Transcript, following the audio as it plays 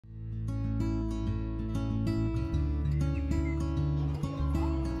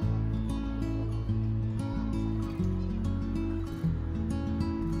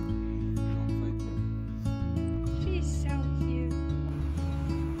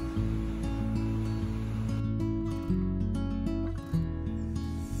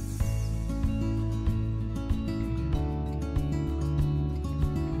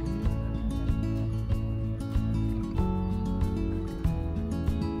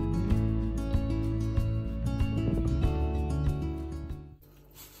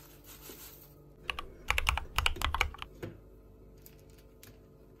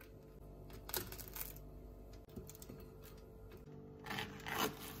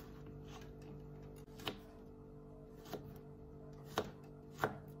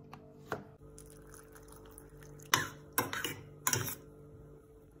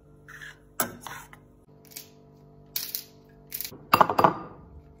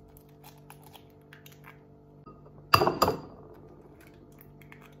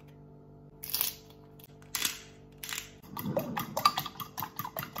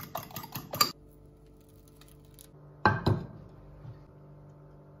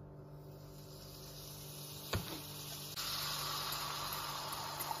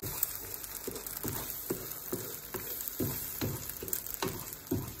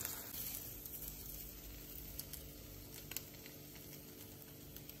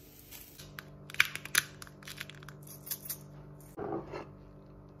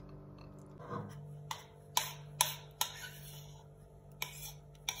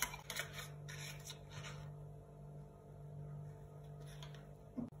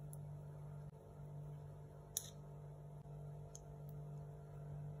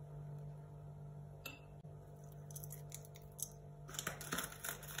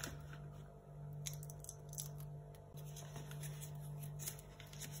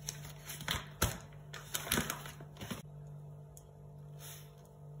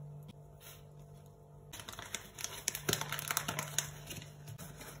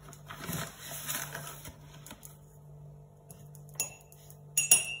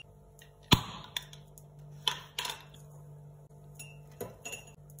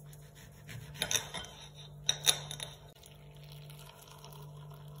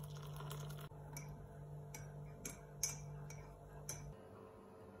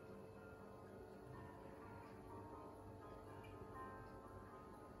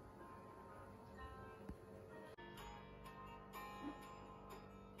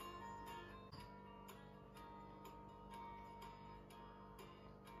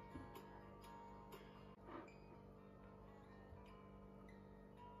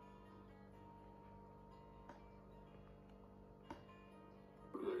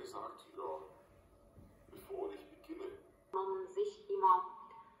gesagt, ja, bevor ich beginne. Sich immer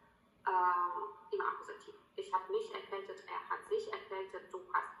Akkusativ. Ich habe mich erkältet, er hat sich erkältet, du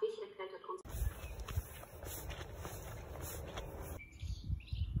hast dich erkältet und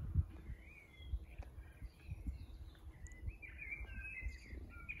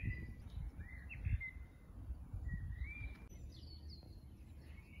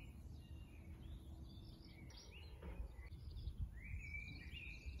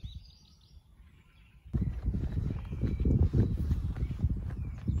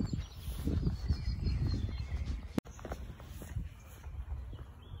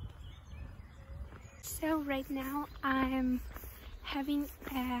So right now I'm having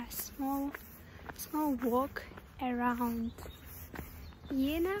a small walk around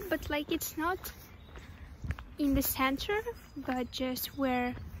Jena, but like it's not in the center, but just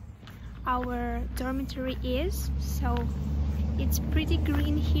where our dormitory is. So it's pretty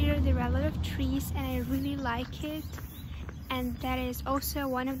green here, there are a lot of trees and I really like it, and that is also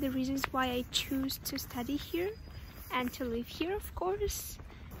one of the reasons why I choose to study here and to live here, of course.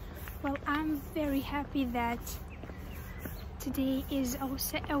 Well, I'm very happy that today is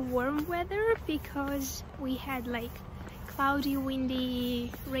also a warm weather, because we had like cloudy,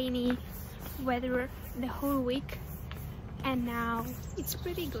 windy, rainy weather the whole week, and now it's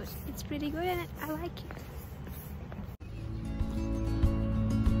pretty good. It's pretty good and I like it.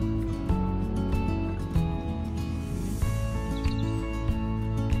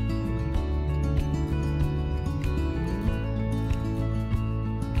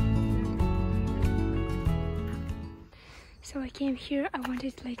 So I came here, I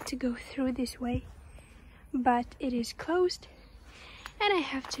wanted like to go through this way, but it is closed and I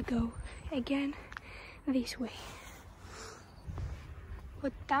have to go again this way.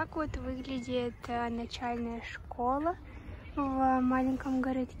 Вот так вот выглядит начальная школа в маленьком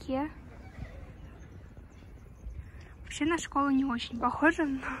городке. Вообще на школу не очень похоже,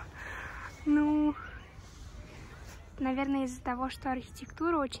 но ну, наверное, из-за того, что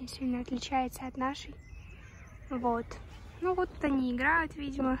архитектура очень сильно отличается от нашей. Вот. Ну вот они играют,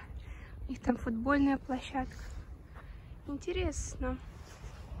 видимо. У них там футбольная площадка. Интересно.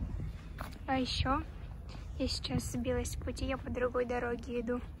 А еще я сейчас сбилась с пути, я по другой дороге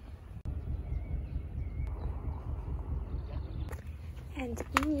иду. And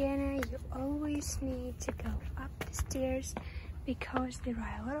in Jena you always need to go up the stairs because there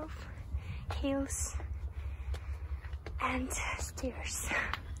are a lot of hills and stairs.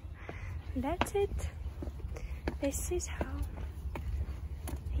 That's it. This is how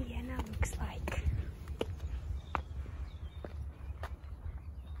Jena looks like.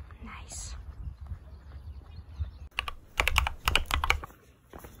 Nice.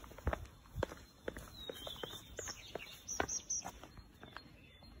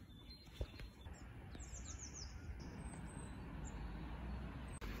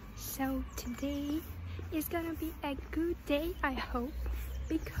 So today is gonna be a good day, I hope,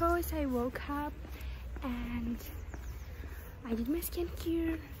 because I woke up and I did my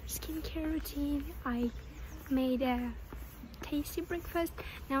skincare routine. I made a tasty breakfast.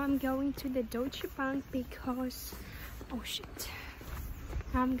 Now I'm going to the Deutsche Bank because now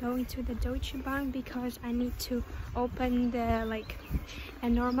I'm going to the Deutsche Bank because I need to open the a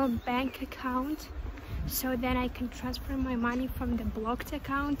normal bank account, so then I can transfer my money from the blocked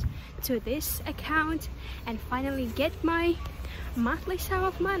account to this account and finally get my monthly sum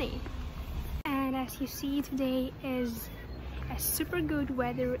of money. And as you see, today is a super good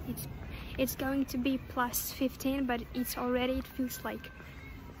weather. It's going to be plus 15, but it's already, it feels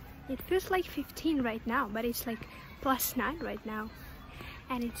like 15 right now, but it's like plus 9 right now,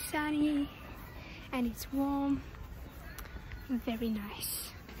 and it's sunny and it's warm. Very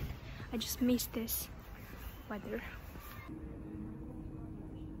nice. I just miss this weather.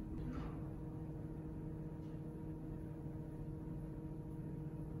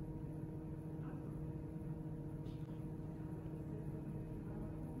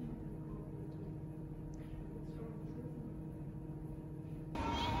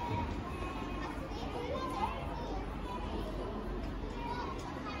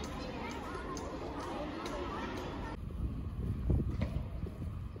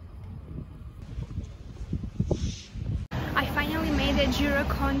 Finally made a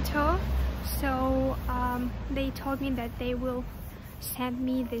Giroconto, so they told me that they will send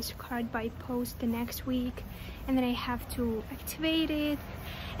me this card by post the next week, and then I have to activate it,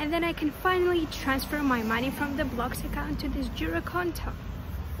 and then I can finally transfer my money from the blocked account to this Giroconto.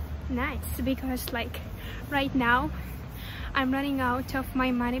 Nice, because like right now I'm running out of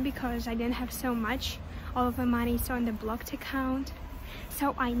my money because I didn't have so much. All of my money is on the blocked account,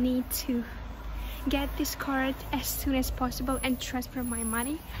 so I need to get this card as soon as possible and transfer my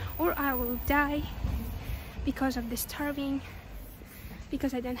money, or I will die because of the starving,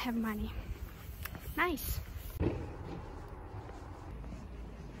 because I don't have money. Nice.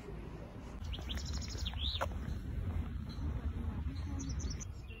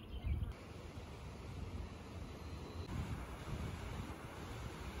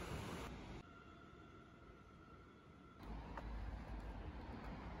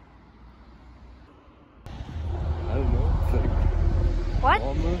 I don't know, it's like What?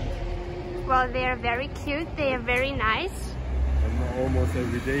 normal. Well, they are very cute, they are very nice. I'm almost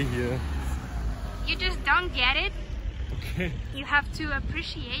every day here. You just don't get it. Okay. You have to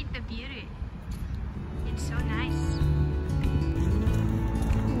appreciate the beauty. It's so nice.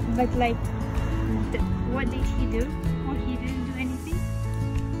 But like, what did he do? Or he didn't do anything?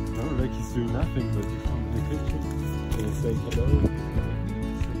 No, like he's doing nothing, but he's in the kitchen. And he's saying hello.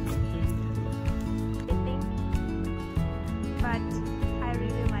 Sleeping. But I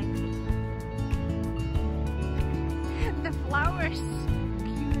really like it. The flowers.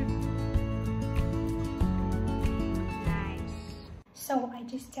 Cute. Nice. So I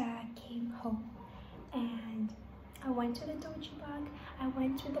just came home and I went to the Doji Park. I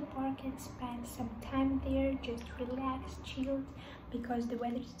went to the park and spent some time there, just relaxed, chilled, because the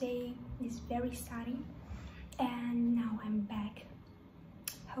weather today is very sunny. And now I'm back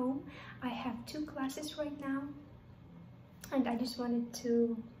home. I have 2 classes right now, and I just wanted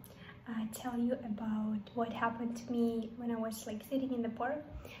to tell you about what happened to me when I was like sitting in the park.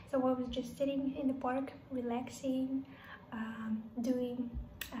 So I was just sitting in the park, relaxing,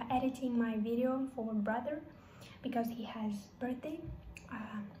 editing my video for my brother because he has birthday.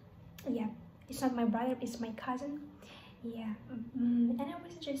 Yeah, it's not my brother, it's my cousin. Yeah, and I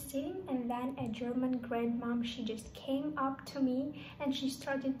was just sitting, and then a German grandmom, she just came up to me and she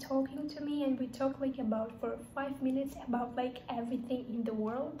started talking to me, and we talked like about for 5 minutes about like everything in the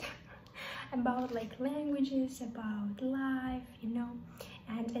world. About like languages, about life, you know.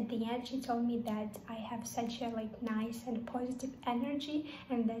 And at the end she told me that I have such a like nice and positive energy,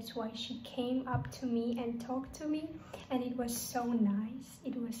 and that's why she came up to me and talked to me, and it was so nice.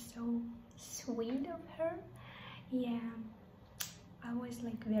 It was so sweet of her. Yeah, I was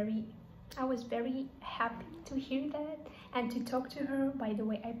very happy to hear that and to talk to her. By the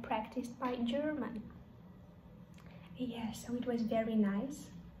way, I practiced my German. Yeah, so it was very nice.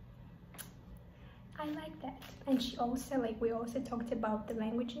 I like that. And she also, like, we also talked about the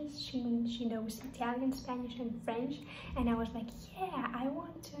languages. She knows Italian, Spanish and French, and I was like, yeah, I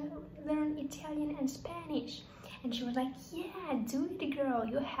want to learn Italian and Spanish. And she was like, yeah, do it, girl,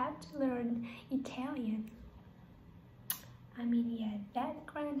 you have to learn Italian. I mean, yeah, that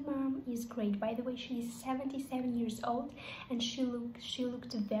grandmom is great. By the way, she's 77 years old, and she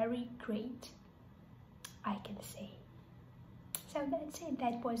looked very great, I can say. So that's it.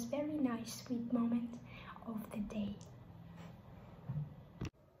 That was very nice, sweet moment of the day.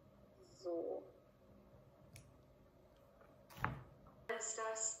 So. Ist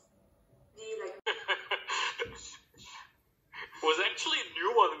das wie like was actually a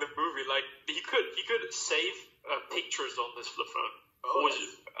new one in the movie. Like he could save pictures on this flip phone.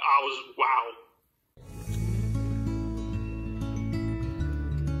 I was wow.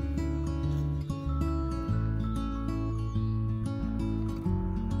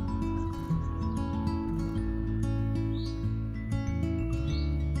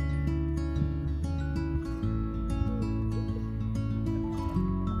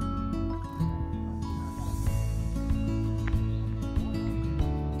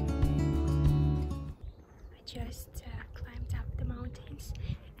 Just climbed up the mountains,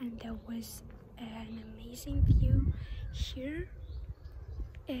 and there was an amazing view here.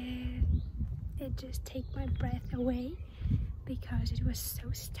 It just took my breath away because it was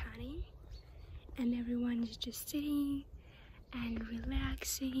so stunning, and everyone is just sitting and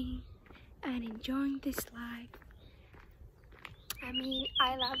relaxing and enjoying this life. I mean,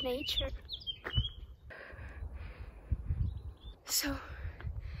 I love nature. So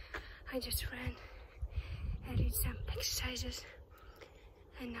I just ran. I did some exercises,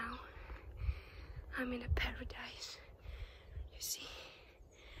 and now I'm in a paradise. You see?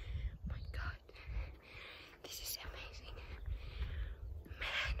 My God, this is amazing,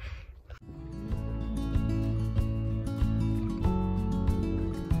 man.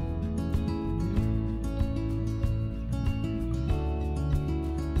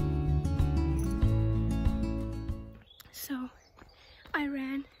 So I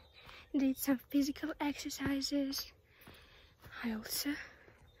ran, did some physical exercises. I also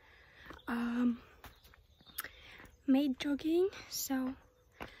made jogging, so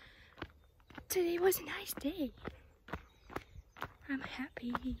today was a nice day. I'm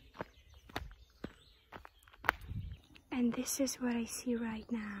happy. And this is what I see right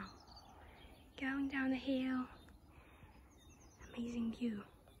now. Going down the hill. Amazing view.